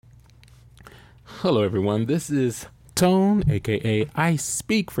Hello, everyone. This is Tone, aka I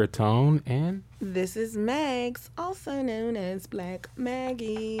Speak for Tone, and This is Mags, also known as Black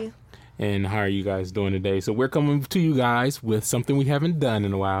Maggie. and how are you guys doing today? So we're coming to you guys with something we haven't done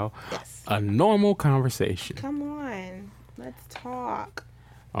in a while. Yes. A normal conversation. Come on, let's talk.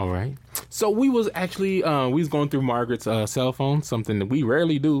 All right. So we was actually we was going through Margaret's cell phone, something that we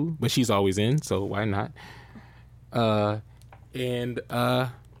rarely do, but she's always in, so why not?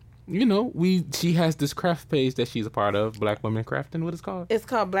 She has this craft page that she's a part of, Black Women Crafting. What it's called? It's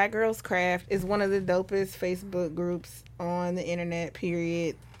called Black Girls Craft. It's one of the dopest Facebook groups on the internet,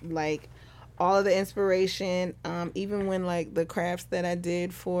 period. Like, all of the inspiration, even when, like, the crafts that I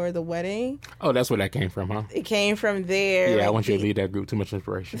did for the wedding. Oh, that's where that came from, huh? It came from there. Yeah, like, I want you to lead that group. Too much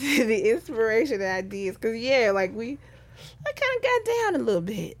inspiration. The inspiration ideas. Because, yeah, like, I kind of got down a little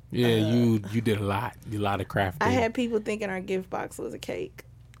bit. Yeah, you did a lot. You did a lot of crafting. I had people thinking our gift box was a cake.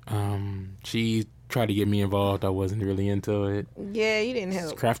 She tried to get me involved. I wasn't really into it. Yeah, you didn't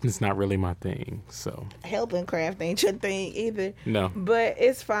help. Crafting's not really my thing, so. Helping craft ain't your thing either. No. But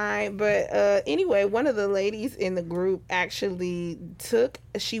it's fine. But anyway, one of the ladies in the group actually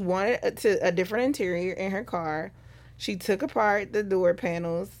she wanted a different interior in her car. She took apart the door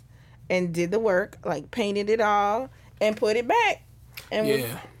panels and did the work, like painted it all and put it back.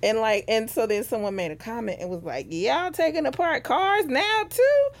 And so then someone made a comment and was like, y'all taking apart cars now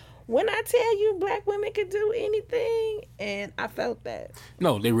too? When I tell you Black women can do anything, and I felt that.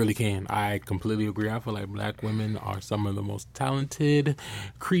 No, they really can. I completely agree. I feel like Black women are some of the most talented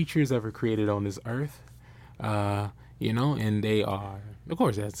creatures ever created on this earth. And they are, of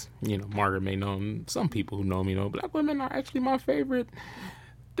course, that's, Margaret may know, some people who know me know, Black women are actually my favorite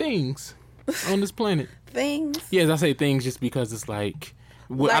things on this planet. Things? Yes, I say things just because it's like...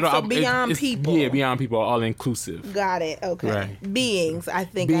 beyond people. Yeah, beyond people, all inclusive. Got it. Okay. Right. Beings, I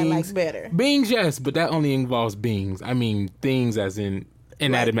think I like better. Beings, yes, but that only involves beings. I mean, things as in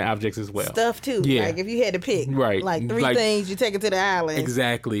inanimate objects as well. Stuff too. Yeah. Like if you had to pick. Right. Like three things you take it to the island.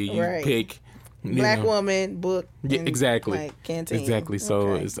 Exactly. You pick. Black woman, book. Yeah, exactly. Like canteen. Exactly.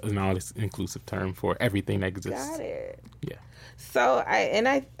 So it's an all-inclusive term for everything that exists. Got it. Yeah. So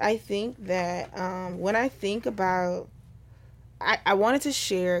I think that when I think about, I wanted to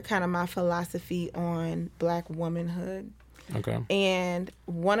share kind of my philosophy on Black womanhood. Okay. And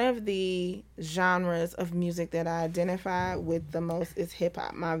one of the genres of music that I identify with the most is hip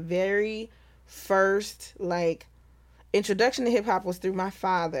hop. My very first introduction to hip hop was through my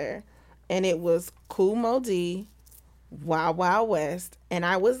father, and it was Kool Moe Dee, Wild Wild West, and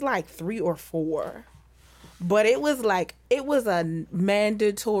I was like 3 or 4. But it was a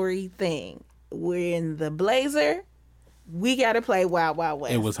mandatory thing. We're in the blazer. We got to play Wild Wild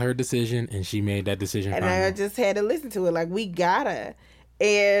West. It was her decision, and she made that decision. And I just had to listen to it. Like, we gotta.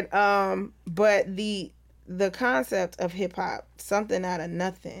 And but the concept of hip hop, something out of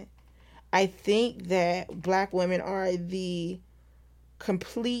nothing. I think that Black women are the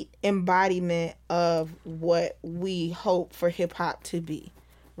complete embodiment of what we hope for hip hop to be,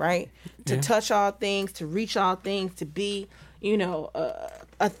 right? To touch all things, to reach all things, to be,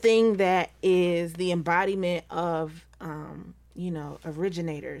 a thing that is the embodiment of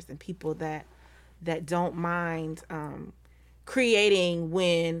originators and people that don't mind creating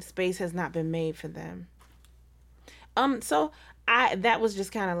when space has not been made for them. So that was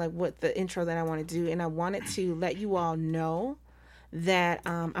just kind of like what the intro that I want to do, and I wanted to let you all know that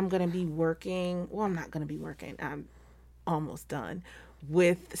I'm going to be working. Well, I'm not going to be working. I'm almost done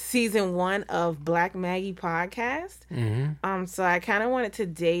with season 1 of Black Maggie podcast. Mm-hmm. So I kind of wanted to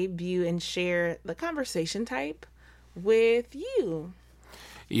debut and share the conversation type with you.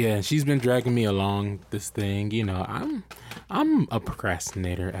 Yeah, she's been dragging me along this thing. I'm a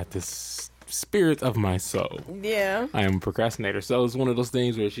procrastinator at this spirit of my soul. Yeah. I am a procrastinator. So it's one of those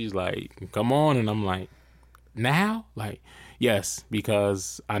things where she's like, come on. And I'm like, now? Like, yes,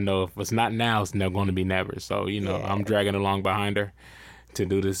 because I know if it's not now, it's never going to be never. So, I'm dragging along behind her to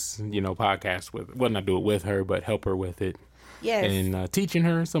do this, podcast not do it with her, but help her with it. Yes. And teaching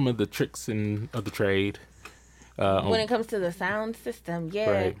her some of the tricks of the trade. When it comes to the sound system, yeah.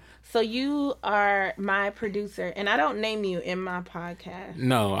 Right. So you are my producer, and I don't name you in my podcast.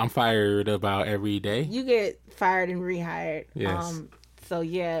 No, I'm fired about every day. You get fired and rehired. Yes. So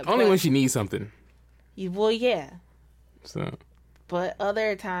yeah. Only when she needs something. Yeah. So. But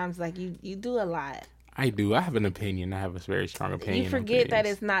other times, you do a lot. I do. I have an opinion. I have a very strong opinion. You forget that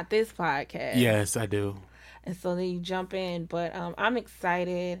it's not this podcast. Yes, I do. And so then you jump in. But I'm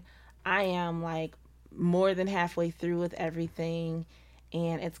excited. I am more than halfway through with everything,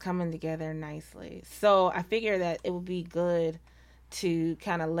 and it's coming together nicely. So I figure that it would be good to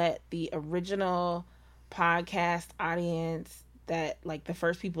kind of let the original podcast audience, that like the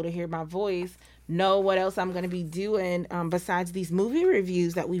first people to hear my voice, know what else I'm going to be doing besides these movie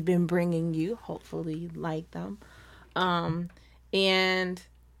reviews that we've been bringing you. Hopefully you like them. And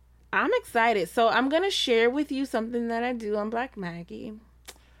I'm excited. So I'm going to share with you something that I do on Black Maggie,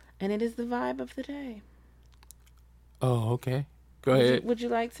 and it is the vibe of the day. Oh, okay. Go ahead. Would you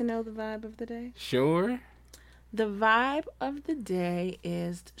like to know the vibe of the day? Sure. The vibe of the day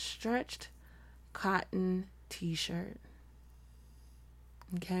is stretched cotton t-shirt.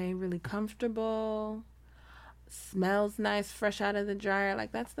 Okay, really comfortable. Smells nice, fresh out of the dryer.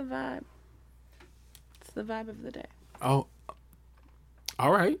 Like, that's the vibe. It's the vibe of the day. Oh,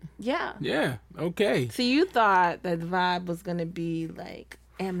 all right. Yeah. Yeah. Okay. So you thought that the vibe was going to be like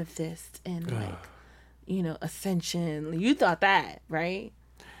amethyst and like, you know, ascension. You thought that, right?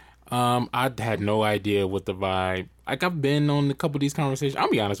 I had no idea what the vibe. Like, I've been on a couple of these conversations. I'll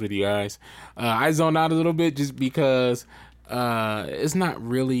be honest with you guys. I zoned out a little bit just because it's not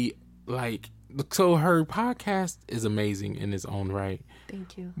really like. So her podcast is amazing in its own right.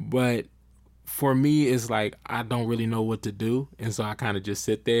 Thank you. But for me, it's like I don't really know what to do, and so I kind of just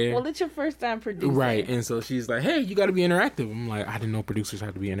sit there. Well, it's your first time producing, right? And so she's like, "Hey, you got to be interactive." I'm like, I didn't know producers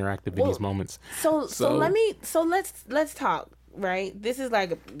had to be interactive in these moments. So let's talk. Right? This is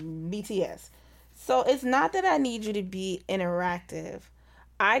like BTS. So it's not that I need you to be interactive.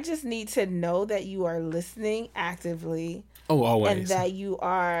 I just need to know that you are listening actively. Oh, always. And that you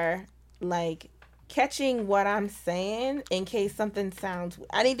are like catching what I'm saying in case something sounds.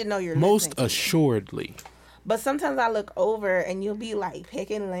 I need to know you're most listening. Assuredly. But sometimes I look over and you'll be like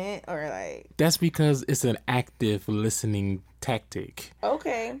picking lint or like. That's because it's an active listening tactic.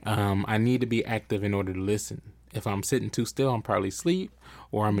 Okay. I need to be active in order to listen. If I'm sitting too still, I'm probably asleep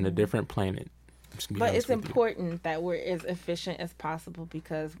or I'm in a different planet. But it's important that we're as efficient as possible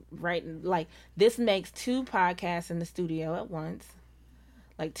because like this makes 2 podcasts in the studio at once.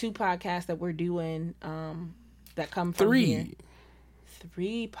 Like 2 podcasts that we're doing that come from 3. here.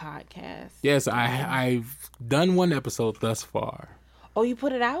 3 podcasts. Yes, I've done 1 episode thus far. Oh, you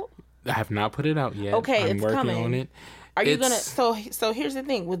put it out? I have not put it out yet. Okay, I'm it's working coming. on it. Are you gonna? So here's the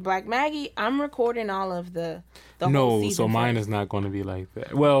thing with Black Maggie. I'm recording all of the whole season. So mine is not going to be like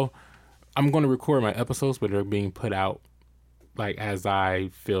that. Well, I'm going to record my episodes, but they're being put out like as I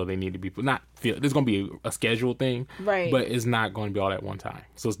feel they need to be. Not feel. There's going to be a schedule thing, right? But it's not going to be all at one time.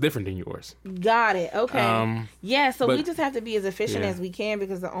 So it's different than yours. Got it. Okay. Yeah. So we just have to be as efficient yeah. as we can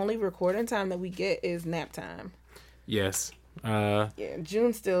because the only recording time that we get is nap time. Yes. Yeah,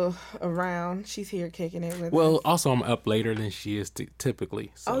 June's still around. She's here kicking it with Well, us. also I'm up later than she is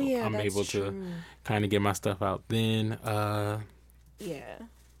typically, so I'm able to kind of get my stuff out then. Yeah.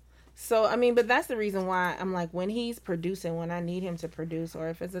 So I mean, but that's the reason why I'm like when he's producing, when I need him to produce, or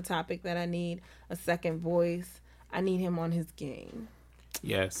if it's a topic that I need a second voice, I need him on his game.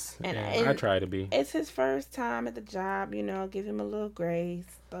 Yes, and I try to be. It's his first time at the job, you know. Give him a little grace,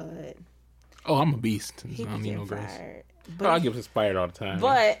 but I'm a beast. He I don't need no fired. grace. But I get inspired all the time.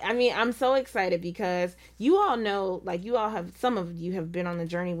 But I mean, I'm so excited because you all know, like you all have, some of you have been on the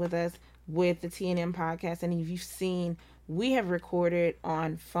journey with us with the TNM podcast, and if you've seen, we have recorded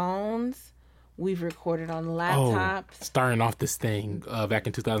on phones, we've recorded on laptops. Starting off this thing back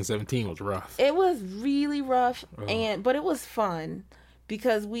in 2017 was rough. It was really rough, but it was fun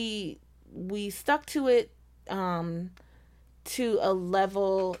because we stuck to it to a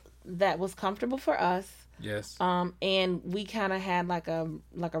level that was comfortable for us. Yes. And we kind of had like a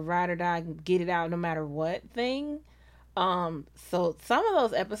ride or die, get it out no matter what thing. So some of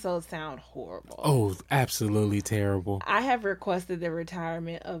those episodes sound horrible. Oh, absolutely terrible. I have requested the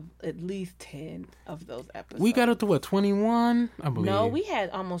retirement of at least 10 of those episodes. We got up to what, 21? I believe. No, we had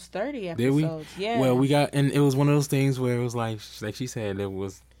almost 30 episodes. Did we? Yeah. Well, and it was one of those things where it was like she said, it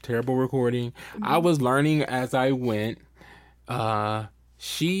was terrible recording. Mm-hmm. I was learning as I went.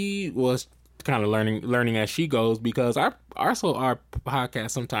 She was kind of learning as she goes because our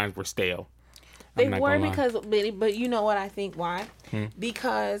podcasts sometimes were stale. They were because, but you know what I think why?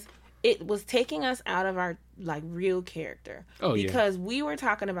 Because it was taking us out of our like real character. Oh, because we were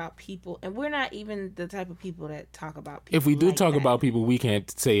talking about people, and we're not even the type of people that talk about people. If we do like talk that. about people, we can't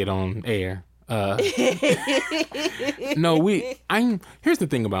say it on air. No, here's the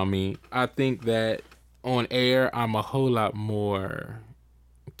thing about me. I think that on air, I'm a whole lot more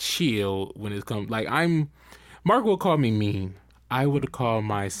chill when it comes. Like Mark will call me mean. I would call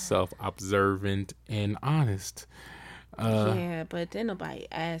myself observant and honest. Yeah, but then nobody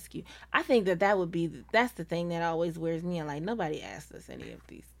ask you. I think that's the thing that always wears me out. Like, nobody asked us any of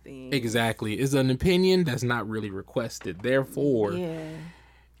these things. Exactly. It's an opinion that's not really requested. Therefore, Yeah.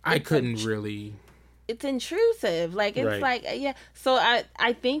 I couldn't really. It's intrusive. Like, it's Right. like, yeah. So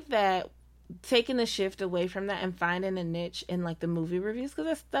I think that taking a shift away from that and finding a niche in like the movie reviews, because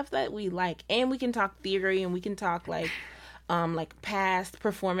that's stuff that we like, and we can talk theory and we can talk like past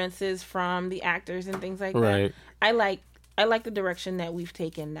performances from the actors and things like Right. that. I like the direction that we've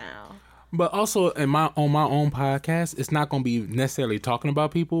taken now. But also on my own podcast, it's not going to be necessarily talking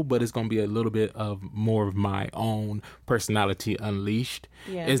about people, but it's going to be a little bit of more of my own personality unleashed.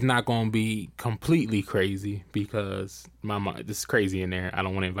 Yeah. It's not going to be completely crazy because my mind is crazy in there. I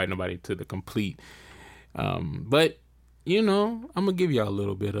don't want to invite nobody to the complete. But I'm gonna give y'all a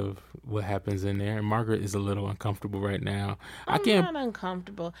little bit of what happens in there. Margaret is a little uncomfortable right now. I'm not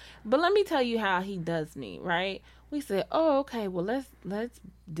uncomfortable, but let me tell you how he does me. Right? We said, oh, okay, well let's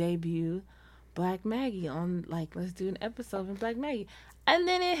debut Black Maggie on, like, let's do an episode of Black Maggie, and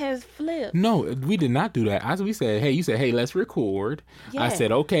then it has flipped. No, we did not do that. We said, hey, you said, hey, let's record. Yeah. I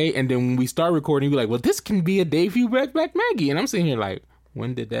said, okay, and then when we start recording, you're like, well, this can be a debut Black Maggie, and I'm sitting here like,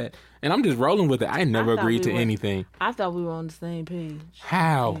 when did that? And I'm just rolling with it. I never agreed to anything. I thought we were on the same page.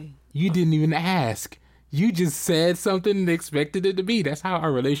 How? Okay. You didn't even ask. You just said something and expected it to be. That's how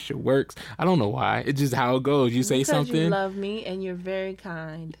our relationship works. I don't know why. It's just how it goes. You say Because something. you love me and you're very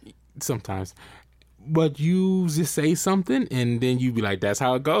kind. Sometimes. But you just say something and then you be like, that's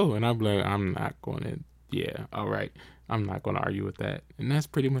how it go. And I'm like, I'm not going to, yeah, all right. I'm not going to argue with that. And that's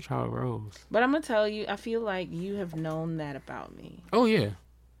pretty much how it rolls. But I'm going to tell you, I feel like you have known that about me. Oh, yeah.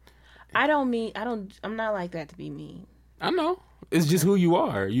 I'm not like that to be mean. I know. It's just who you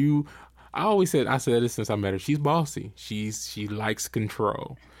are. I said this since I met her. She's bossy. She likes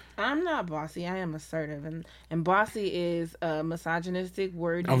control. I'm not bossy. I am assertive. And bossy is a misogynistic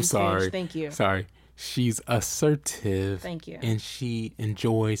word. I'm usage. sorry. Thank you. Sorry. She's assertive. Thank you. And she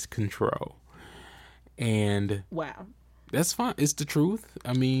enjoys control. And wow. That's fine. It's the truth.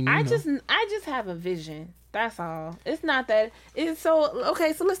 I mean, I just have a vision. That's all. It's not that. It's so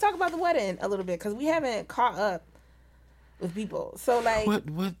okay. So let's talk about the wedding a little bit because we haven't caught up with people. So like,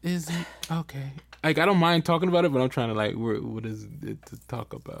 what is it? Okay, like I don't mind talking about it, but I'm trying to like, what is it to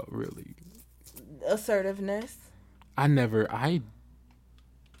talk about really? Assertiveness. I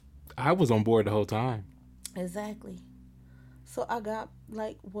was on board the whole time. Exactly. So I got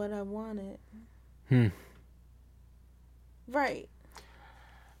like what I wanted. Right.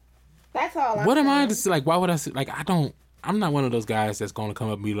 That's all. What am I to say? Like, why would I say? Like, I'm not one of those guys that's going to come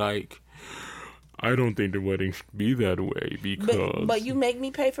up and be like, I don't think the wedding should be that way because. But you make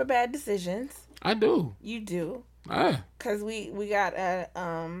me pay for bad decisions. I do. You do. Ah. Because we got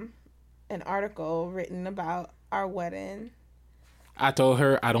an article written about our wedding. I told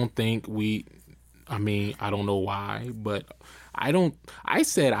her I don't think I don't know why, but I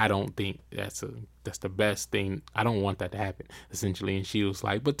said I don't think that's the best thing. I don't want that to happen, essentially. And she was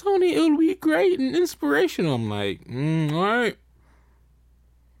like, but Tony, it'll be great and inspirational. I'm like, all right.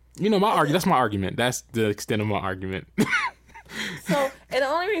 That's my argument. That's the extent of my argument. So, and the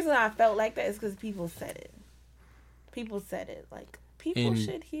only reason I felt like that is because people said it. People said it. Like, people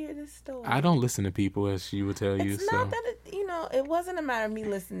should hear this story. I don't listen to people, as she would tell you. It's not that it wasn't a matter of me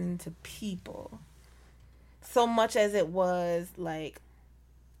listening to people so much as it was like,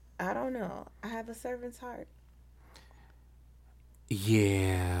 I don't know. I have a servant's heart.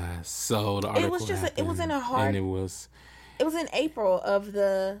 Yeah. So the article it was in her heart. And it was in April of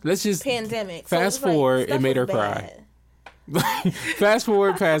the pandemic. Fast forward, it made her cry. Fast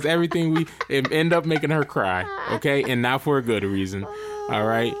forward past everything, it end up making her cry. Okay, and not for a good reason. All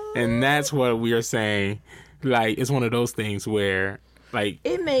right, and that's what we are saying. Like, it's one of those things where, like,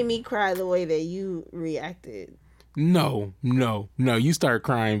 it made me cry the way that you reacted. No. You started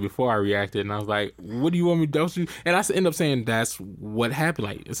crying before I reacted, and I was like, "What do you want me to do?" And I end up saying, "That's what happened."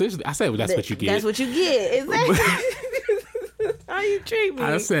 Like, essentially, I said, "That's what you get." That's what you get. Exactly. How you treat me.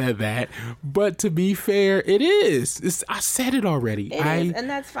 I said that, but to be fair, it is. I said it already. It is, and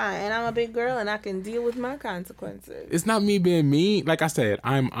that's fine. And I'm a big girl, and I can deal with my consequences. It's not me being mean. Like I said,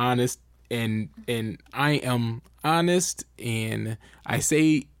 I'm honest, and I am honest, and I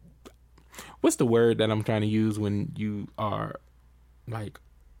say, what's the word that I'm trying to use when you are, like,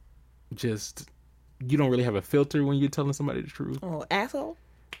 just, you don't really have a filter when you're telling somebody the truth? Oh, asshole.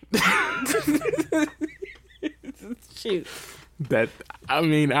 Shoot.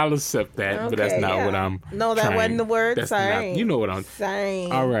 I'll accept that, okay, but that's not what I'm. No, that wasn't the word. Sorry. You know what I'm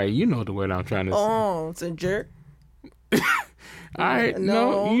saying. All right, you know the word I'm trying to say. Oh, it's a jerk. All right,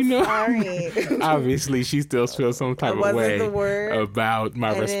 no, you know, sorry. obviously she still feels some type of Wasn't way the word. about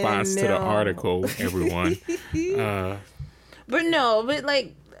my And response to the no. article. Everyone, But no, but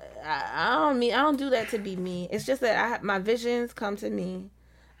like I don't do that to be mean. It's just that my visions come to me,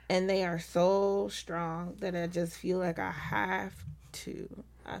 and they are so strong that I just feel like I have to.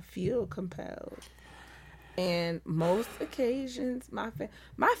 I feel compelled. And most occasions, my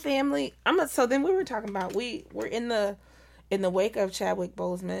family. So then we were talking about we're in the wake of Chadwick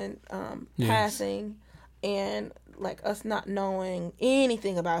Boseman passing, and like us not knowing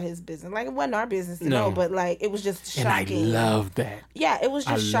anything about his business. Like it wasn't our business to know, but like it was just shocking. And I love that. Yeah, it was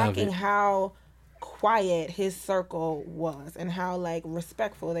just shocking how quiet his circle was and how like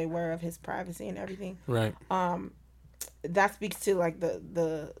respectful they were of his privacy and everything. Right. That speaks to like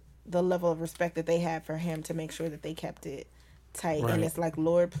the level of respect that they had for him to make sure that they kept it tight. Right. And it's like,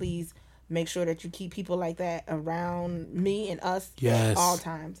 Lord, please make sure that you keep people like that around me and us at all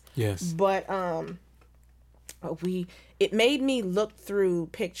times. Yes. But it made me look through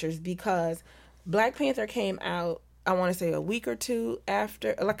pictures because Black Panther came out, I want to say a week or two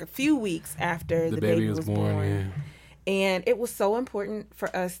after, like a few weeks after the baby was born. Yeah. And it was so important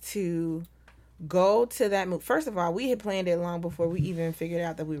for us to go to that movie. First of all, we had planned it long before we even figured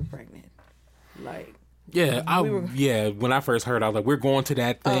out that we were pregnant. Like, yeah, when I first heard, I was like, we're going to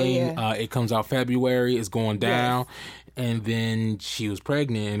that thing. Oh, yeah. It comes out February. It's going down. Yes. And then she was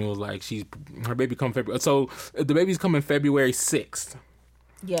pregnant, and it was like her baby come February. So the baby's coming February 6th.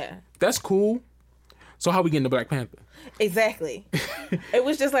 Yeah. That's cool. So how we getting to Black Panther? Exactly. It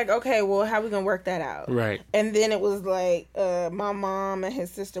was just like, okay, well, how we gonna work that out? Right. And then it was like, my mom and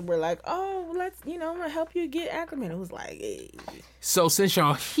his sister were like, oh, I'm gonna help you get acclimated. It was like, hey. So since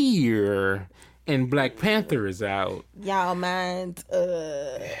y'all here and Black Panther is out, y'all mind?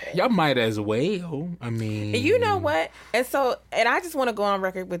 Y'all might as well. I mean, you know what? And I just want to go on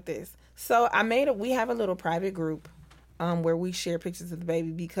record with this. So we have a little private group, where we share pictures of the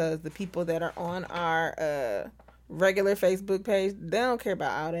baby because the people that are on our regular Facebook page, they don't care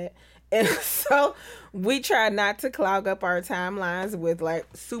about all that. And so we try not to clog up our timelines with like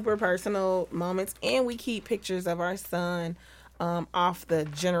super personal moments, and we keep pictures of our son off the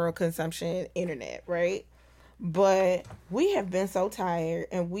general consumption internet, right? But we have been so tired,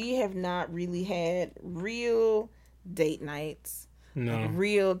 and we have not really had real date nights. No. Like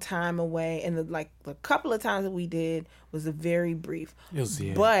real time away. And the couple of times that we did was a very brief.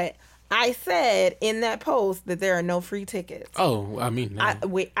 But I said in that post that there are no free tickets. Oh, I mean, no.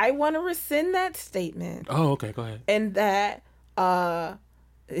 I want to rescind that statement. Oh, okay, go ahead. And that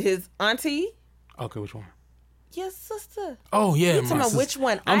his auntie. Okay, which one? Your sister. Oh, yeah. You're talking about which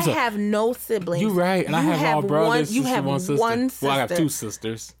one? I have no siblings. You're right. And I have all brothers. You have one sister. Well, I have two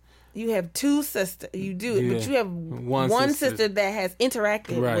sisters. You have two sisters. You do, yeah. But you have one sister that has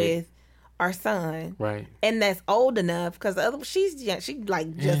interacted with our son, right? And that's old enough because the other she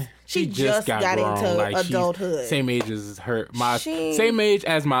just got into like adulthood. Same age as her, same age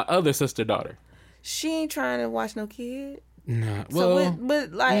as my other sister daughter. She ain't trying to watch no kid. Nah, well,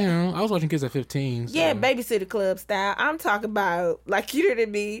 but like, you know, I was watching kids at 15. So. Yeah, Babysitter Club style. I'm talking about like you know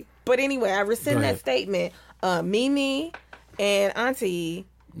me. But anyway, I rescind that statement. Mimi and Auntie.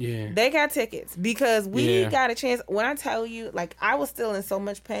 Yeah, they got tickets because we got a chance. When I tell you, like, I was still in so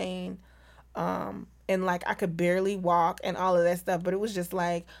much pain, and like I could barely walk and all of that stuff. But it was just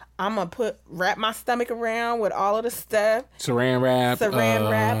like I'm gonna wrap my stomach around with all of the stuff, saran wrap,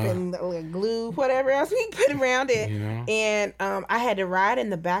 and glue, whatever else we put around it. You know? And I had to ride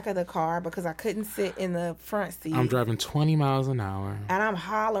in the back of the car because I couldn't sit in the front seat. I'm driving 20 miles an hour, and I'm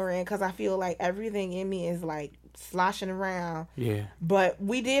hollering because I feel like everything in me is like sloshing around. Yeah. But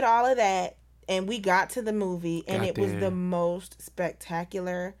we did all of that and we got to the movie and it was the most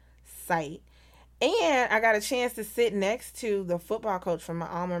spectacular sight. And I got a chance to sit next to the football coach from my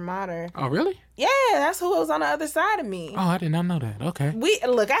alma mater. Oh, really? Yeah, that's who was on the other side of me. Oh, I did not know that. Okay.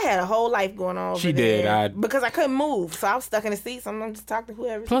 I had a whole life going on over there. Did. Because I couldn't move. So I was stuck in the seat. So I'm just talking to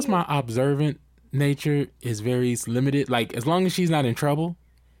whoever. Plus, my observant nature is very limited. Like, as long as she's not in trouble.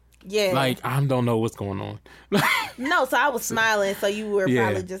 Yeah. Like, I don't know what's going on. No, so I was smiling, so you were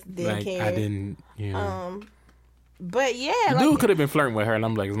probably just didn't care. I didn't, you know. But yeah. The dude could have been flirting with her, and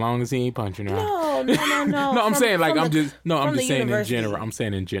I'm like, as long as he ain't punching her. No. No, I'm saying, like, I'm just saying in general. I'm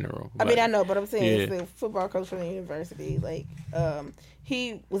saying in general. I mean, I know, but I'm saying it's the football coach from the university. Like,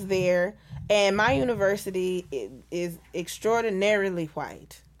 he was there, and my university is extraordinarily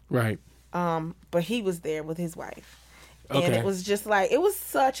white. Right. But he was there with his wife. And it was just like, it was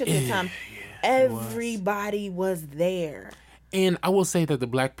such a good time. Everybody was there. And I will say that the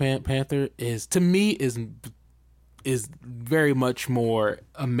Black Panther is, to me, is is very much more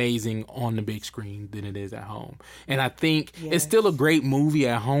amazing on the big screen than it is at home. And I think it's still a great movie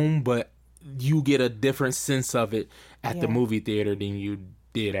at home, but you get a different sense of it at the movie theater than you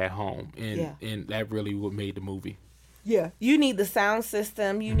did at home. And that really what made the movie. Yeah. You need the sound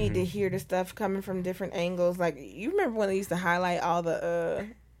system. You need to hear the stuff coming from different angles. Like, you remember when they used to highlight all the,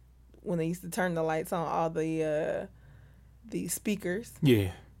 when they used to turn the lights on all the speakers? Yeah.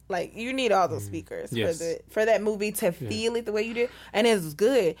 Like, you need all those speakers for that movie to feel it the way you did. And it was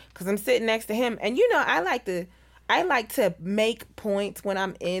good because I'm sitting next to him. And, I like to make points when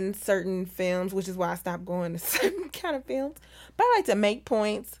I'm in certain films, which is why I stopped going to certain kind of films. But I like to make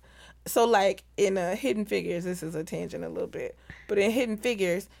points. So, like, in Hidden Figures, this is a tangent a little bit. But in Hidden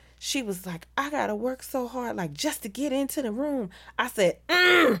Figures, she was like, I got to work so hard, like, just to get into the room. I said,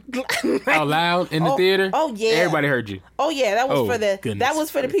 like, out loud in the theater? Oh, yeah. Everybody heard you. Oh, yeah. That was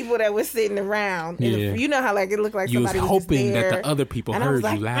for the people that were sitting around. Yeah. You know how, like, it looked like somebody was hoping there. that the other people heard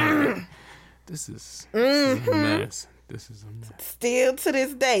you loud. This is a mess. This is a mess. Still to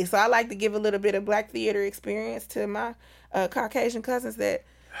this day. So I like to give a little bit of black theater experience to my Caucasian cousins that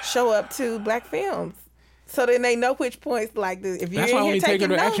show up to black films. So then they know which points, like, if you're That's why I only take her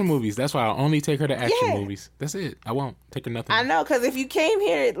to notes, action movies. That's why I only take her to action movies. That's it. I won't take her nothing. I know, because if you came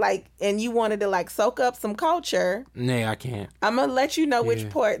here, like, and you wanted to, like, soak up some culture. Nah, I can't. I'm going to let you know which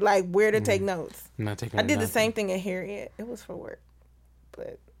part, like, where to take notes. I'm not taking I did the same thing at Harriet. It was for work.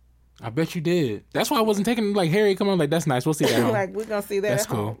 But I bet you did. That's why I wasn't taking, like, Harriet, come on, like, that's nice. We'll see that at home. Like, we're going to see that that's at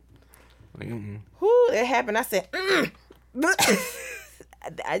cool. home. Like, Whoo, it happened. I said,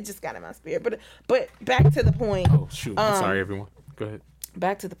 I just got in my spirit. But back to the point. Oh, shoot. I'm sorry, everyone. Go ahead.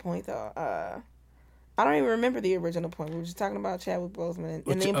 Back to the point, though. I don't even remember the original point. We were just talking about Chadwick Boseman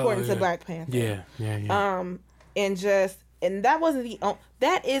and the importance of Black Panther. Yeah. And that wasn't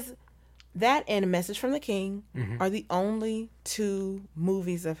that and A Message from the King are the only two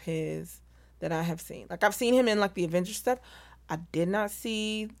movies of his that I have seen. Like, I've seen him in, like, the Avengers stuff. I did not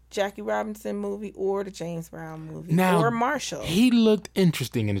see Jackie Robinson movie or the James Brown movie or Marshall. He looked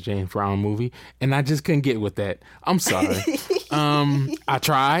interesting in the James Brown movie, and I just couldn't get with that. I'm sorry. I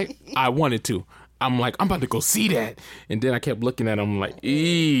tried. I wanted to. I'm like, I'm about to go see that. And then I kept looking at him like,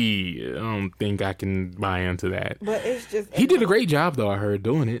 I don't think I can buy into that. But it's just... He did a great job, though, I heard,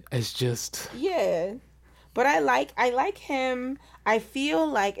 doing it. It's just... Yeah. But I like him. I feel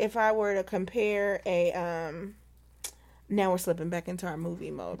like if I were to compare a... Now we're slipping back into our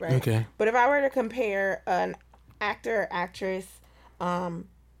movie mode, right? Okay. But if I were to compare an actor or actress,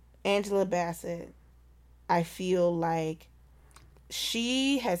 Angela Bassett, I feel like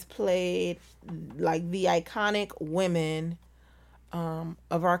she has played like the iconic women of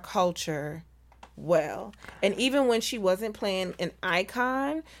our culture well. And even when she wasn't playing an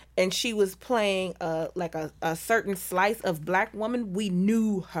icon and she was playing like a certain slice of Black woman, we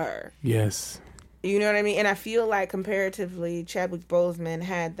knew her. Yes. You know what I mean? And I feel like comparatively, Chadwick Boseman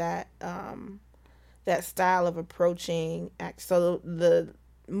had that that style of approaching act. So the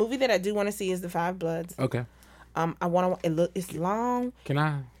movie that I do want to see is The Five Bloods. Okay. I want to. It's long. Can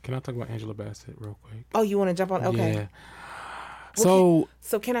I talk about Angela Bassett real quick? Oh, you want to jump on? Okay. Yeah. So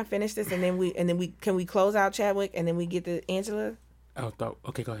can I finish this and then we close out Chadwick and then we get to Angela?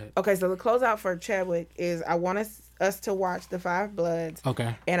 Okay, go ahead. Okay, so the closeout for Chadwick is I want us to watch The Five Bloods.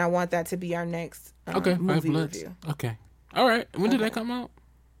 Okay. And I want that to be our next movie Five Bloods. review. Okay. All right. When did that come out?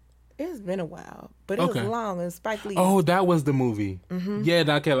 It's been a while, but it was long. And Spike Lee. Oh, that was the movie. Mm-hmm. Yeah,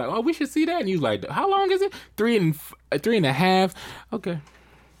 Doc had like, oh, we should see that. And you was like, how long is it? 3.5. Okay.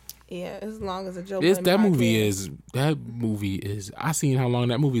 Yeah, as long as a Joe. That movie is. I seen how long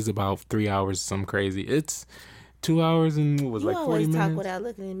that movie is about. 3 hours. Some crazy. It's 2 hours and what was like 40 minutes. You always talk without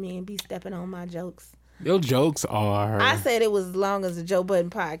looking at me and be stepping on my jokes. Your jokes are. I said it was as long as a Joe Budden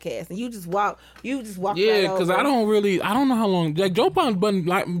podcast, and you just walk. Yeah, because I don't know how long. Like Joe Budden,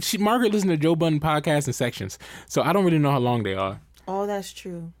 like Margaret listened to Joe Budden podcast in sections, so I don't really know how long they are. Oh, that's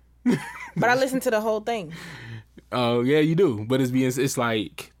true. But I listened to the whole thing. Oh yeah, you do. But it's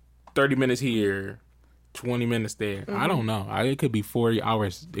like 30 minutes here, 20 minutes there. Mm-hmm. I don't know. It could be 40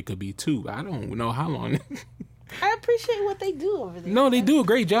 hours. It could be 2. I don't know how long. I appreciate what they do over there. No, they do a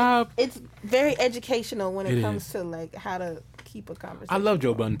great job. It's very educational when it comes to like how to keep a conversation. I love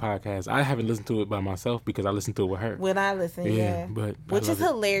Joe Budden podcast. I haven't listened to it by myself because I listened to it with her. When I listen, yeah. But which is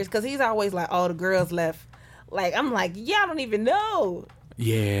hilarious because he's always like, "Oh, the girls left." Like I'm like, y'all don't even know.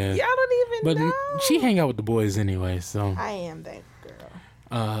 Yeah. Y'all don't even know. But she hang out with the boys anyway, so. I am that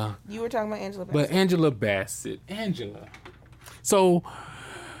girl. You were talking about Angela Bassett. But Angela Bassett. So.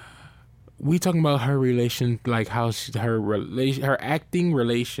 We talking about her relation, like how her acting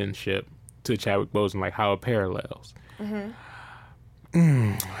relationship to Chadwick Boseman, like how it parallels.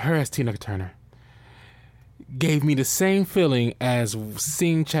 Her as Tina Turner gave me the same feeling as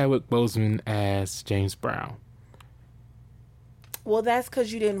seeing Chadwick Boseman as James Brown. Well, that's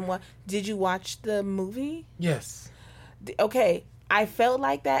because you didn't watch. Did you watch the movie? Yes. Okay, I felt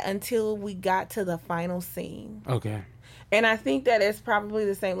like that until we got to the final scene. Okay. And I think that it's probably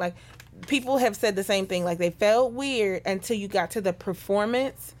the same. Like, people have said the same thing. Like, they felt weird until you got to the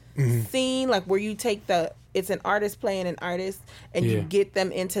performance scene, like where you take it's an artist playing an artist, and you get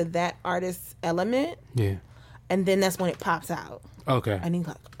them into that artist's element. Yeah. And then that's when it pops out. Okay. And you're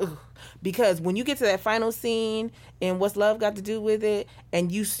like, ugh. Because when you get to that final scene and What's Love Got to Do with It,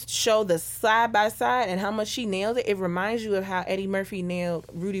 and you show the side by side and how much she nailed it, it reminds you of how Eddie Murphy nailed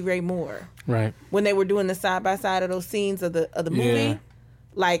Rudy Ray Moore. Right. When they were doing the side by side of those scenes of the movie, Yeah.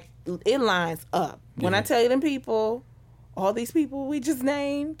 like, it lines up. When I tell you them people, all these people we just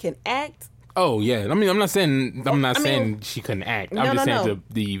named can act. Oh yeah, I mean, I'm not saying she couldn't act. I'm just saying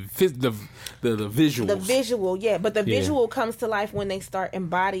the visuals. The visual, yeah, but the visual comes to life when they start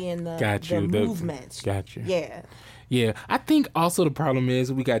embodying the movements. Got you. Yeah. Yeah, I think also the problem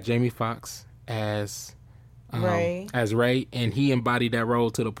is we got Jamie Foxx as Ray, and he embodied that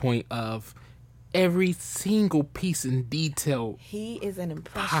role to the point of every single piece and detail he is an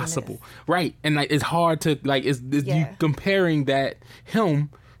impressionist. Possible, right? And like it's hard to like you comparing that him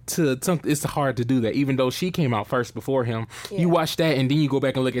to something. It's hard to do that, even though she came out first before him. You watch that and then you go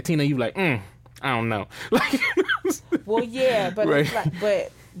back and look at Tina. You like, I don't know. Like, well, yeah, but right. it's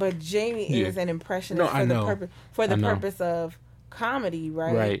like, but Jamie is an impressionist for the purpose of comedy,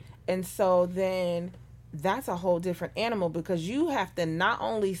 right? Right. And so then that's a whole different animal, because you have to not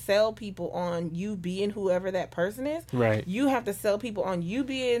only sell people on you being whoever that person is, right? You have to sell people on you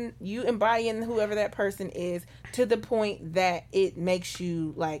embodying whoever that person is, to the point that it makes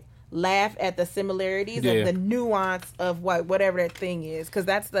you like laugh at the similarities and the nuance of whatever that thing is, because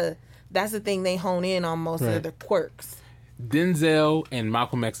that's the thing they hone in on most of the quirks. Denzel and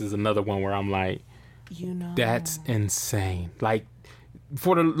Malcolm X is another one where I'm like, that's insane. Like,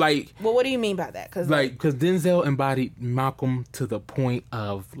 well, what do you mean by that? Because Denzel embodied Malcolm to the point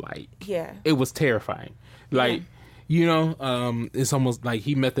of it was terrifying. Like, it's almost like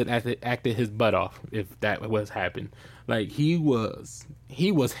he method acted his butt off, if that was happened. Like he was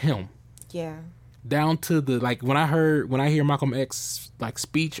him. Yeah. Down to the when I hear Malcolm X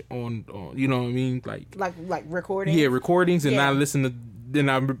speech on you know what I mean, like recordings. Yeah, recordings, and I listen to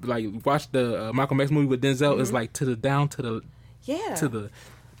I watch the Malcolm X movie with Denzel. It's to the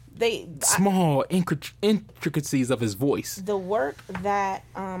small intricacies of his voice. The work that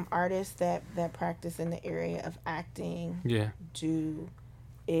artists that practice in the area of acting do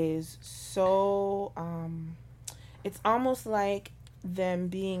is so it's almost like them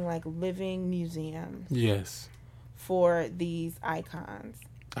being like living museums. Yes. For these icons.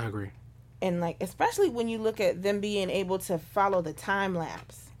 I agree. And especially when you look at them being able to follow the time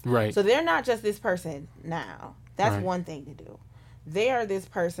lapse. Right. So they're not just this person now. That's one thing to do. They are this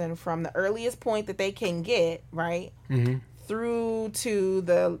person from the earliest point that they can get, right? Mm-hmm. Through to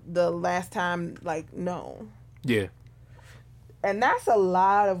the last time known. Yeah. And that's a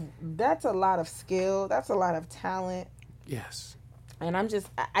lot of skill. That's a lot of talent. Yes. And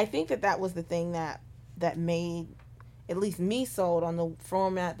I think that was the thing that made at least me sold on the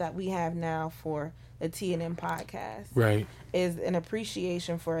format that we have now for the T&M podcast. Right. Is an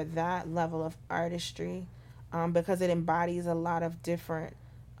appreciation for that level of artistry, because it embodies a lot of different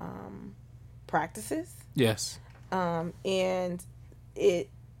practices. Yes. And it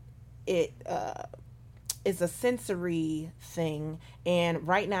is a sensory thing. And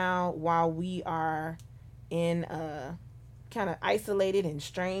right now, while we are in kind of isolated and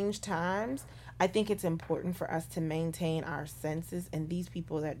strange times, I think it's important for us to maintain our senses, and these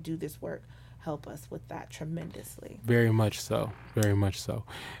people that do this work help us with that tremendously. Very much so. Very much so.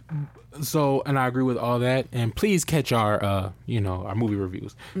 So, and I agree with all that. And please catch our, our movie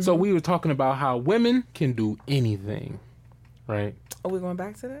reviews. Mm-hmm. So we were talking about how women can do anything, right? Are we going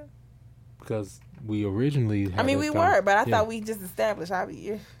back to that? Because we originally had we were, but I thought we just established how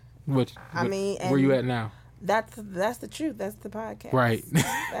we... where you at now? That's the truth. That's the podcast. Right.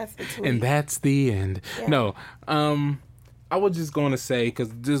 That's the tweet. And that's the end. Yeah. No. I was just going to say, because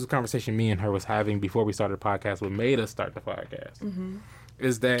this is a conversation me and her was having before we started the podcast, what made us start the podcast,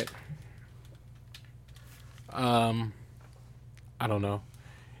 is that, I don't know.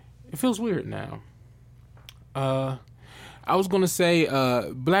 It feels weird now. I was going to say,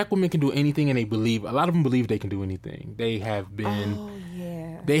 black women can do anything, and a lot of them believe they can do anything. They have been... Oh,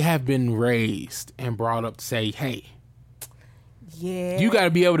 yeah. They have been raised and brought up to say, hey, Yeah. You got to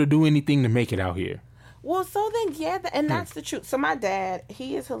be able to do anything to make it out here. Well, so then, yeah, and that's the truth. So my dad,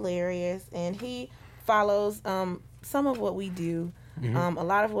 he is hilarious, and he follows some of what we do. A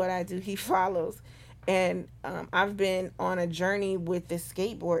lot of what I do, he follows. And I've been on a journey with this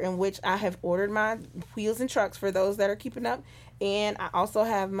skateboard in which I have ordered my wheels and trucks for those that are keeping up. And I also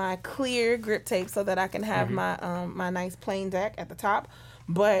have my clear grip tape so that I can have my my nice plain deck at the top.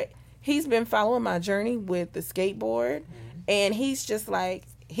 But he's been following my journey with the skateboard. And he's just like,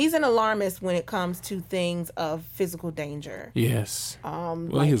 he's an alarmist when it comes to things of physical danger. Yes.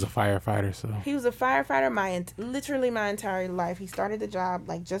 Well, he was a firefighter, so. He was a firefighter literally my entire life. He started the job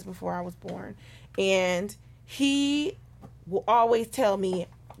like just before I was born. And he will always tell me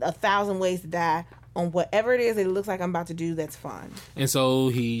 1,000 ways to die on whatever it is that it looks like I'm about to do that's fun. And so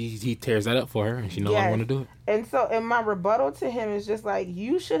he tears that up for her, and she no longer want to do it. And my rebuttal to him is just like,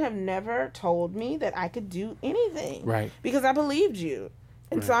 you should have never told me that I could do anything. Right. Because I believed you.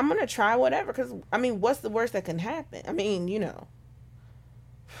 And so I'm going to try whatever. Because, I mean, what's the worst that can happen? I mean, you know.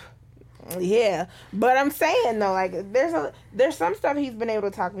 Yeah, but I'm saying though, like there's some stuff he's been able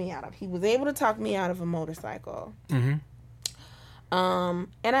to talk me out of. He was able to talk me out of a motorcycle. And I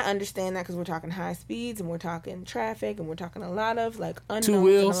understand that because we're talking high speeds and we're talking traffic and we're talking a lot of like unknowns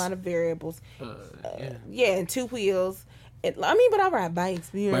and a lot of variables. Yeah, and 2 wheels. But I ride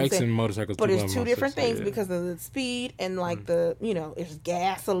bikes. You know bikes what I'm saying? and motorcycles. But it's 2 different things because of the speed and like it's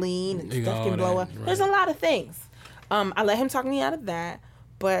gasoline and stuff can blow up. Right. There's a lot of things. I let him talk me out of that.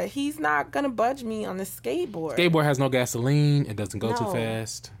 But he's not going to budge me on the skateboard. Skateboard has no gasoline. It doesn't go too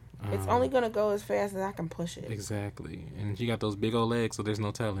fast. It's only going to go as fast as I can push it. Exactly. And she got those big old legs, so there's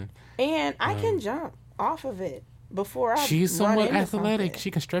no telling. And I can jump off of it before I She's somewhat athletic. Something. She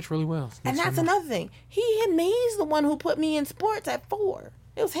can stretch really well. And that's another thing. He's the one who put me in sports at 4.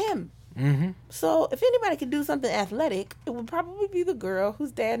 It was him. So if anybody could do something athletic, it would probably be the girl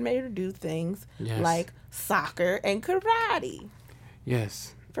whose dad made her do things like soccer and karate.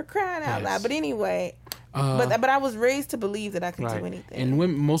 Yes. For crying out loud. But anyway, but I was raised to believe that I could do anything. And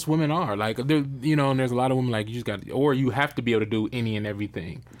most women are like, and there's a lot of women like you just got, or you have to be able to do any and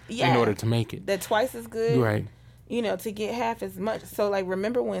everything in order to make it. They're twice as good, right? To get half as much. So like,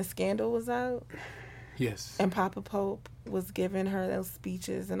 remember when Scandal was out? Yes. And Papa Pope was giving her those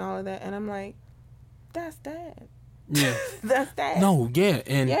speeches and all of that, and I'm like, that's dad. Yeah. That's dad. No,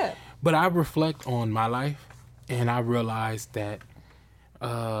 yeah, but I reflect on my life, and I realize that.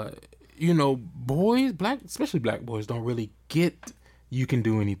 Boys, especially black boys, don't really get you can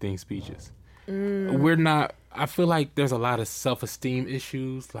do anything speeches. We're not, I feel like there's a lot of self-esteem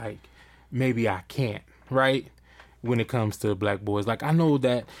issues, like maybe I can't, right? When it comes to black boys. Like I know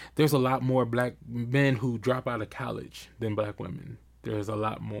that there's a lot more black men who drop out of college than black women. There's a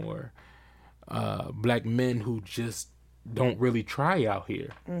lot more black men who just don't really try out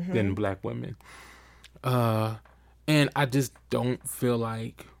here than black women. And I just don't feel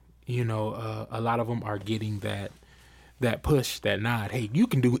like, a lot of them are getting that push, that nod. Hey, you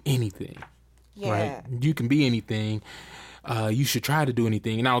can do anything, right? You can be anything. You should try to do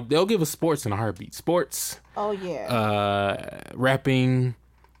anything. Now, they'll give us sports in a heartbeat. Sports. Oh, yeah. Rapping,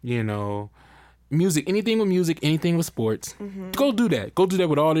 music, anything with music, anything with sports. Go do that. Go do that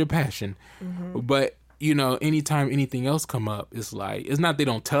with all your passion. But, anytime anything else come up, it's like, it's not they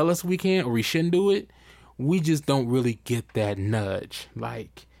don't tell us we can't or we shouldn't do it. We just don't really get that nudge.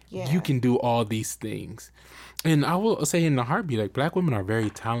 Like, you can do all these things. And I will say in the heartbeat, like, black women are very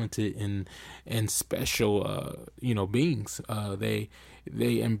talented and special, beings. They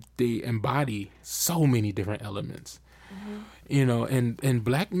embody so many different elements. And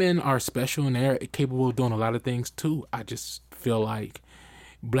black men are special and they're capable of doing a lot of things too. I just feel like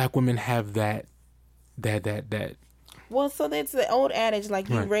black women have that. Well, so that's the old adage, like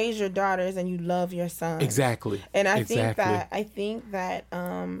you raise your daughters and you love your sons. Exactly. And I think that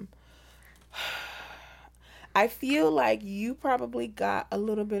I feel like you probably got a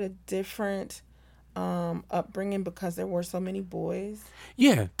little bit of different upbringing because there were so many boys.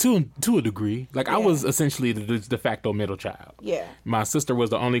 Yeah, to a degree. Like I was essentially the de facto middle child. Yeah. My sister was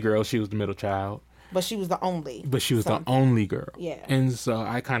the only girl. She was the middle child. But she was the only. The only girl. Yeah. And so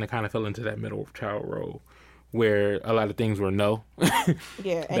I kind of fell into that middle child role, where a lot of things were no.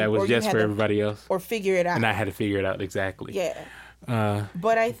 Yeah. That was just for everybody else. Or figure it out. And I had to figure it out exactly. Yeah.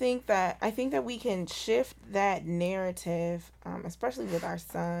 But I think that we can shift that narrative, especially with our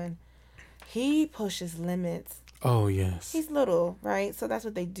son. He pushes limits. Oh, yes. He's little, right? So that's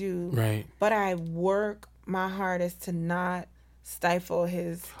what they do. Right. But I work my hardest to not stifle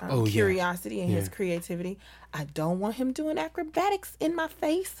his curiosity and his creativity. I don't want him doing acrobatics in my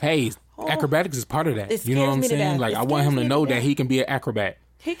face. Hey, acrobatics is part of that. You know what I'm saying? Like, I want him to know that he can be an acrobat.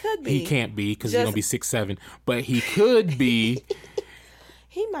 He could be. He can't be because he's gonna be 6'7", but he could be.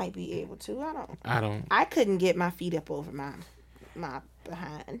 He might be able to. I don't. I couldn't get my feet up over my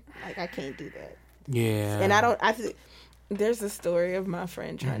behind. Like, I can't do that. Yeah. And there's a story of my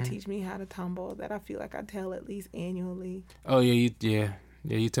friend trying to teach me how to tumble that I feel like I tell at least annually. Oh yeah,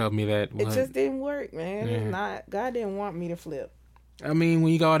 you told me that. It just didn't work, man. Yeah. It's not. God didn't want me to flip. I mean,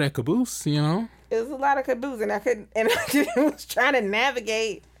 when you got all that caboose, you know. It was a lot of caboose, and I was trying to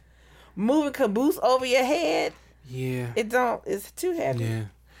navigate moving caboose over your head. Yeah. It's too heavy. Yeah.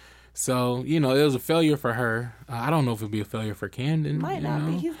 So, you know, it was a failure for her. I don't know if it'd be a failure for Camden. Might not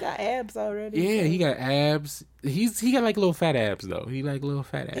be. He's got abs already. Yeah, so. He got abs. He got like little fat abs though. He like little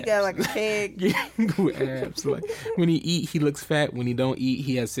fat abs. He got like a keg. With abs. Like when he eat, he looks fat. When he don't eat,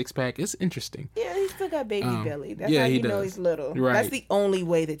 he has 6-pack. It's interesting. Yeah, he still got baby belly. That's how you know he's little. Right. That's the only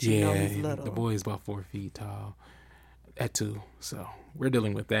way that you know he's little. The boy is about 4 feet tall. At 2. So we're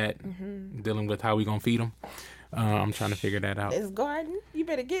dealing with that. Dealing with how we gonna feed him. I'm trying to figure that out. This garden, you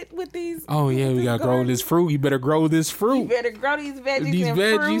better get with these. Oh yeah, we gotta grow this fruit. You better grow this fruit. You better grow these veggies.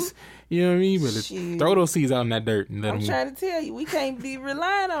 Fruit. You know what I mean? Better throw those seeds out in that dirt and let them. Trying to tell you, we can't be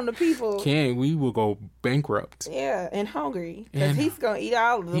relying on the people. We will go bankrupt. Yeah, and hungry because he's gonna eat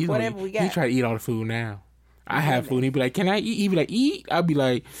all of whatever we got. He try to eat all the food now. I have food. And he'd be like, "Can I eat?" He'd be like, "Eat." I'd be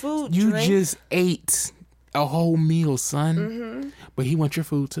like, "Food." You just ate a whole meal, son. But he wants your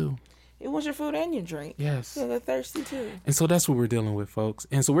food too. He wants your food and your drink. Yes. He'll get thirsty too. And so that's what we're dealing with, folks.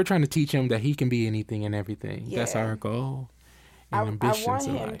 And so we're trying to teach him that he can be anything and everything. Yeah. That's our goal and ambitions. I want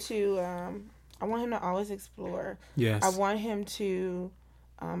him to. I want him to always explore. Yes. I want him to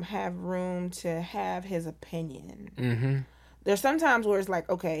have room to have his opinion. There's some times where it's like,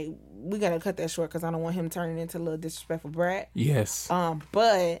 okay, we gotta cut that short because I don't want him turning into a little disrespectful brat. Yes.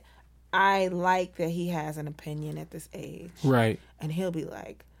 But I like that he has an opinion at this age. Right. And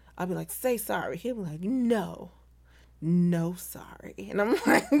I'll be like, say sorry. He'll be like, no, sorry. And I'm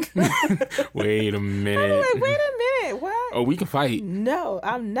like, wait a minute. I'm like, wait a minute. What? Oh, we can fight. No,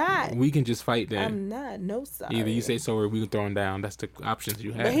 I'm not. We can just fight that. I'm not. No sorry. Either you say sorry or we can throw him down. That's the options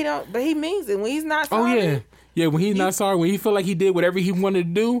you have. But he means it. When he's not sorry. Oh, yeah. Yeah, when he's not sorry, when he feel like he did whatever he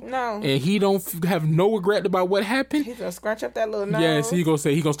wanted to do, and he don't have no regret about what happened, he's gonna scrunch up that little nose. Yes, he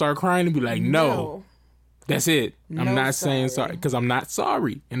gonna start crying and be like, no. That's it. I'm not saying sorry because I'm not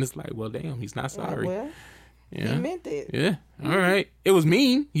sorry. And it's like, well, damn, he's not sorry. Well, he meant it. Yeah. All right. It was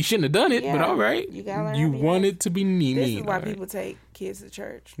mean. He shouldn't have done it, but all right. You gotta learn. You want it to be mean. This is why people take kids to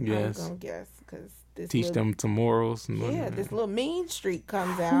church. Yes. I'm gonna guess because teach them some morals. And this little mean streak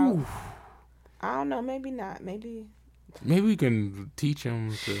comes out. I don't know. Maybe not. Maybe we can teach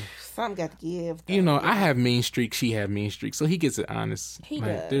him to. Something got to give. Though. You know, I have mean streaks. She have mean streaks, so he gets it honest. He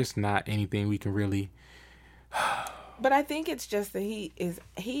does. There's not anything we can really. But I think it's just that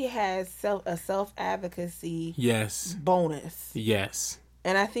he has a self advocacy. Yes. Bonus. Yes.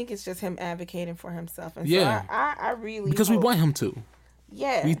 And I think it's just him advocating for himself. And so I really because we want him to.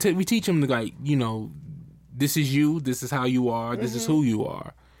 Yeah. We teach him to, like, you know, this is you. This is how you are. This is who you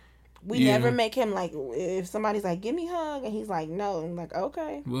are. We never make him like, if somebody's like, give me a hug, and he's like, no, I'm like,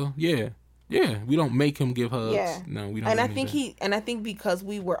 okay. Well, yeah, we don't make him give hugs. Yeah. No, we don't. And I think because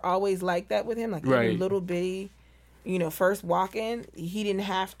we were always like that with him, like every little bitty, you know, first walking, he didn't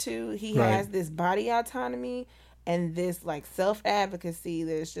have to. He has this body autonomy and this like self advocacy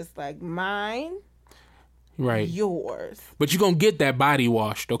that's just like mine. Right. Yours. But you're going to get that body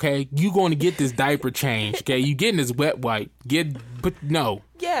washed, okay? You're going to get this diaper changed, okay? You getting this wet wipe. But no.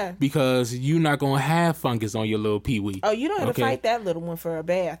 Yeah. Because you're not going to have fungus on your little peewee. Oh, you don't have to fight that little one for a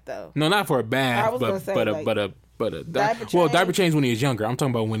bath, though. No, not for a bath. I was going to say, diaper change. Well, diaper change when he was younger. I'm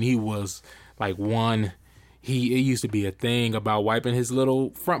talking about when he was like 1. It used to be a thing about wiping his little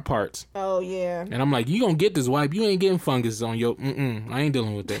front parts. Oh, yeah. And I'm like, you gonna get this wipe. You ain't getting fungus on your... I ain't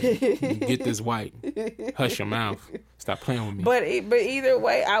dealing with that. Get this wipe. Hush your mouth. Stop playing with me. But either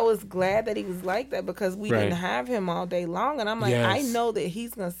way, I was glad that he was like that because we didn't have him all day long. And I'm like, I know that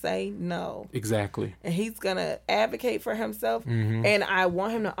he's going to say no. Exactly. And he's going to advocate for himself. Mm-hmm. And I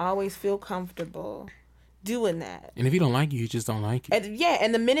want him to always feel comfortable doing that. And if he don't like you just don't like you.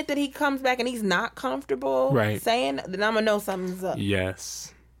 And the minute that he comes back and he's not comfortable saying, then I'm gonna know something's up.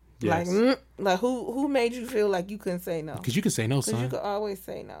 Yes. Like who made you feel like you couldn't say no? Because you can say no, son. Because you could always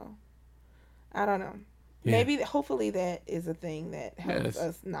say no. I don't know. Yeah. Hopefully that is a thing that helps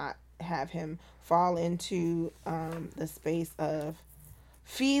us not have him fall into the space of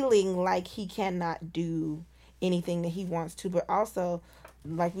feeling like he cannot do anything that he wants to. But also,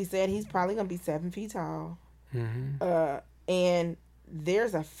 like we said, he's probably gonna be 7 feet tall. And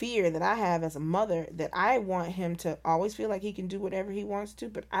there's a fear that I have as a mother that I want him to always feel like he can do whatever he wants to,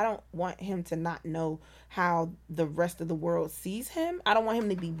 but I don't want him to not know how the rest of the world sees him. I don't want him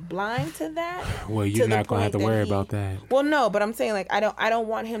to be blind to that. Well, you're not gonna have to worry about that. Well, no, but I'm saying, like, I don't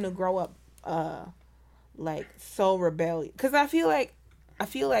want him to grow up like so rebellious, because I feel like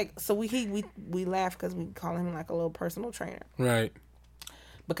so we laugh because we call him like a little personal trainer, right?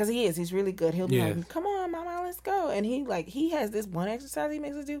 Because he's really good. He'll be like, come on, mama, let's go. And he has this one exercise he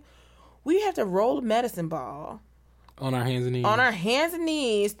makes us do. We have to roll a medicine ball on our hands and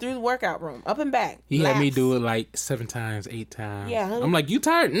knees through the workout room, up and back. He had me do it like 7 times, 8 times. Yeah. I'm like, you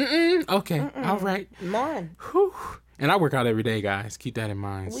tired? Okay. All right. Come on. Whew. And I work out every day, guys. Keep that in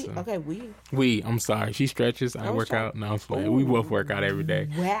mind. I'm sorry. She stretches. I work out. No, I'm playing. We both work out every day.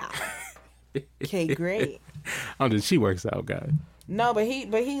 Wow. Okay, great. She works out, guys. No, but he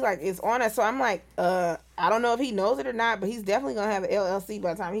like is on it. So I'm like, I don't know if he knows it or not, but he's definitely gonna have an LLC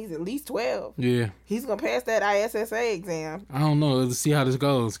by the time he's at least 12. Yeah, he's gonna pass that ISSA exam. I don't know. Let's see how this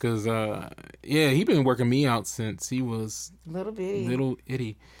goes, because he been working me out since he was little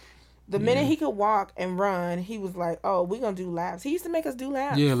itty. The minute he could walk and run, he was like, "Oh, we're gonna do laps." He used to make us do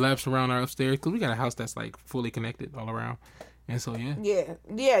laps. Yeah, laps around our upstairs, because we got a house that's like fully connected all around. And so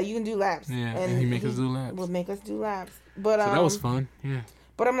yeah, you can do laps. Yeah, and he make us do laps. Will make us do laps. But so that was fun. Yeah.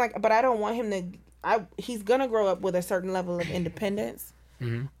 But I'm like, but I don't want him to. He's gonna grow up with a certain level of independence.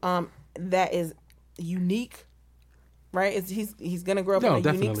 That is unique, right? He's gonna grow up in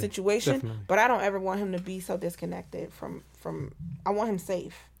a unique situation. Definitely. But I don't ever want him to be so disconnected from. I want him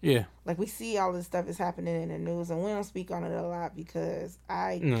safe. Yeah. Like, we see all this stuff is happening in the news, and we don't speak on it a lot because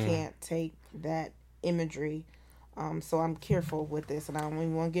I can't take that imagery. So I'm careful with this, and I don't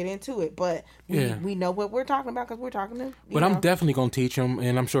even want to get into it. But we know what we're talking about because we're talking to. But I'm definitely going to teach him,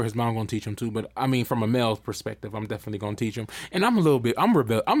 and I'm sure his mom going to teach him too. But I mean, from a male perspective, I'm definitely going to teach him. And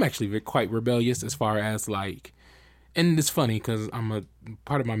I'm actually quite rebellious as far as like. And it's funny because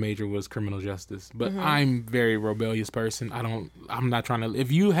part of my major was criminal justice, but I'm a very rebellious person. I'm not trying to.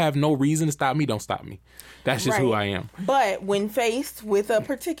 If you have no reason to stop me, don't stop me. That's just who I am. But when faced with a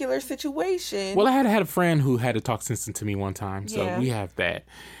particular situation, well, I had a friend who had to talk sense into me one time, so we have that.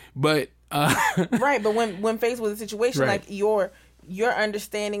 But right, but when faced with a situation like your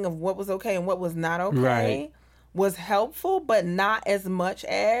understanding of what was okay and what was not okay was helpful, but not as much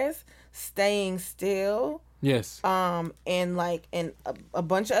as staying still. Yes. And a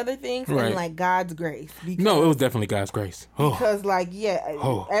bunch of other things, and like God's grace. No, it was definitely God's grace. Oh. Because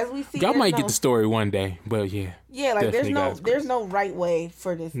as we see, y'all might get the story one day, but yeah, like there's no right way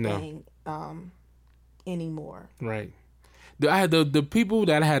for this thing anymore. Right. I had the people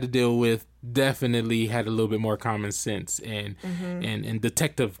that I had to deal with definitely had a little bit more common sense and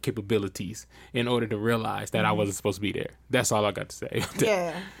detective capabilities in order to realize that I wasn't supposed to be there. That's all I got to say.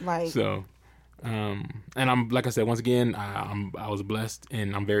 Yeah, like so. And I'm like I said, once again, I was blessed,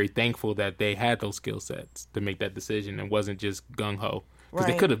 and I'm very thankful that they had those skill sets to make that decision and wasn't just gung ho, because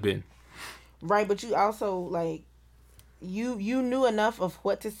they could have been. Right, but you also like you knew enough of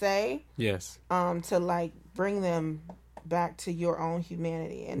what to say. Yes. To like bring them back to your own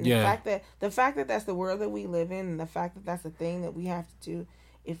humanity, and the fact that that's the world that we live in, and the fact that that's the thing that we have to do,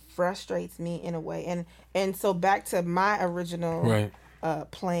 it frustrates me in a way. And so back to my original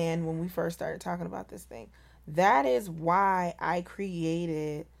plan when we first started talking about this thing. That is why I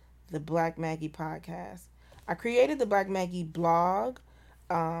created the Black Maggie podcast. I created the Black Maggie blog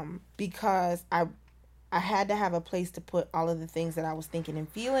because I had to have a place to put all of the things that I was thinking and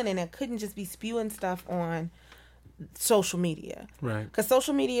feeling, and I couldn't just be spewing stuff on social media. Right. Because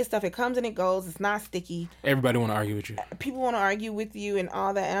social media stuff, it comes and it goes. It's not sticky. Everybody want to argue with you. People want to argue with you and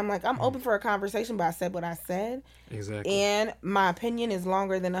all that. And I'm like, I'm open for a conversation, but I said what I said. Exactly. And my opinion is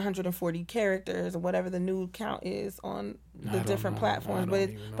longer than 140 characters or whatever the new count is on the different platforms.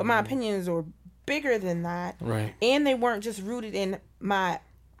 But my opinions are bigger than that. Right. And they weren't just rooted in my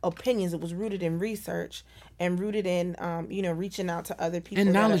opinions. It was rooted in research and rooted in, reaching out to other people.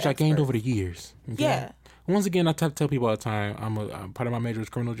 And knowledge I gained over the years. Okay? Yeah. Once again, I tell people all the time, I'm part of my major is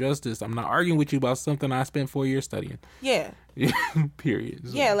criminal justice. I'm not arguing with you about something I spent 4 years studying. Yeah. Period.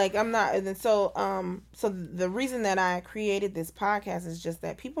 So. Yeah, like I'm not. And so the reason that I created this podcast is just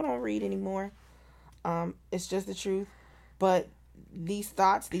that people don't read anymore. It's just the truth. But these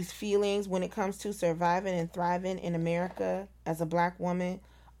thoughts, these feelings, when it comes to surviving and thriving in America as a Black woman,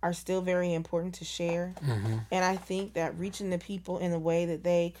 are still very important to share. Mm-hmm. And I think that reaching the people in the way that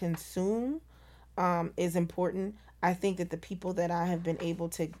they consume is important. I think that the people that I have been able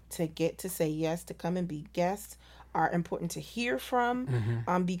to get to say yes to come and be guests are important to hear from,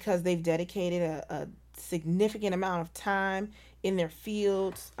 because they've dedicated a significant amount of time in their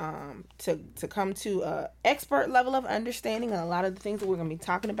fields, to come to a expert level of understanding of a lot of the things that we're going to be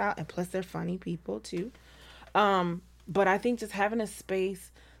talking about, and plus they're funny people too. But I think just having a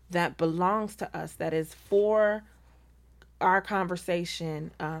space that belongs to us, that is for our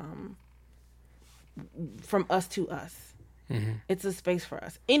conversation, from us to us. It's a space for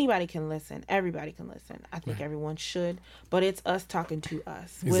us. Anybody can listen. Everybody can listen. I think everyone should. But it's us talking to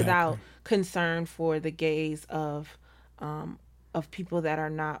us without concern for the gaze of people that are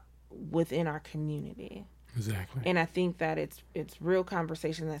not within our community. Exactly. And I think that it's real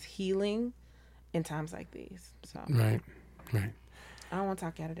conversation that's healing in times like these. So Right. I don't want to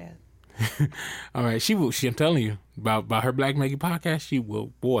talk you out of that. All right. She I'm telling you about her Black Maggie podcast. She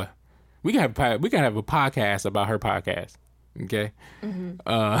will. Boy, we can have a podcast about her podcast. Okay.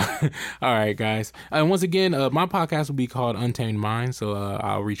 All right, guys. And once again, my podcast will be called Untamed Mind. So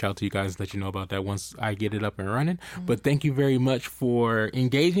I'll reach out to you guys and let you know about that once I get it up and running. But thank you very much for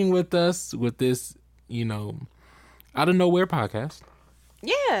engaging with us with this, out of nowhere podcast.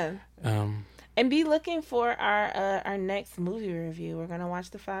 Yeah. And be looking for our next movie review. We're gonna watch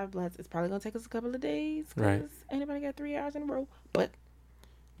The Five Bloods. It's probably gonna take us a couple of days because anybody got 3 hours in a row. But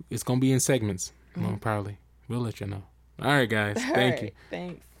it's gonna be in segments. Probably. We'll let you know. All right, guys. Thank you.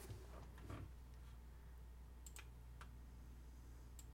 Thanks.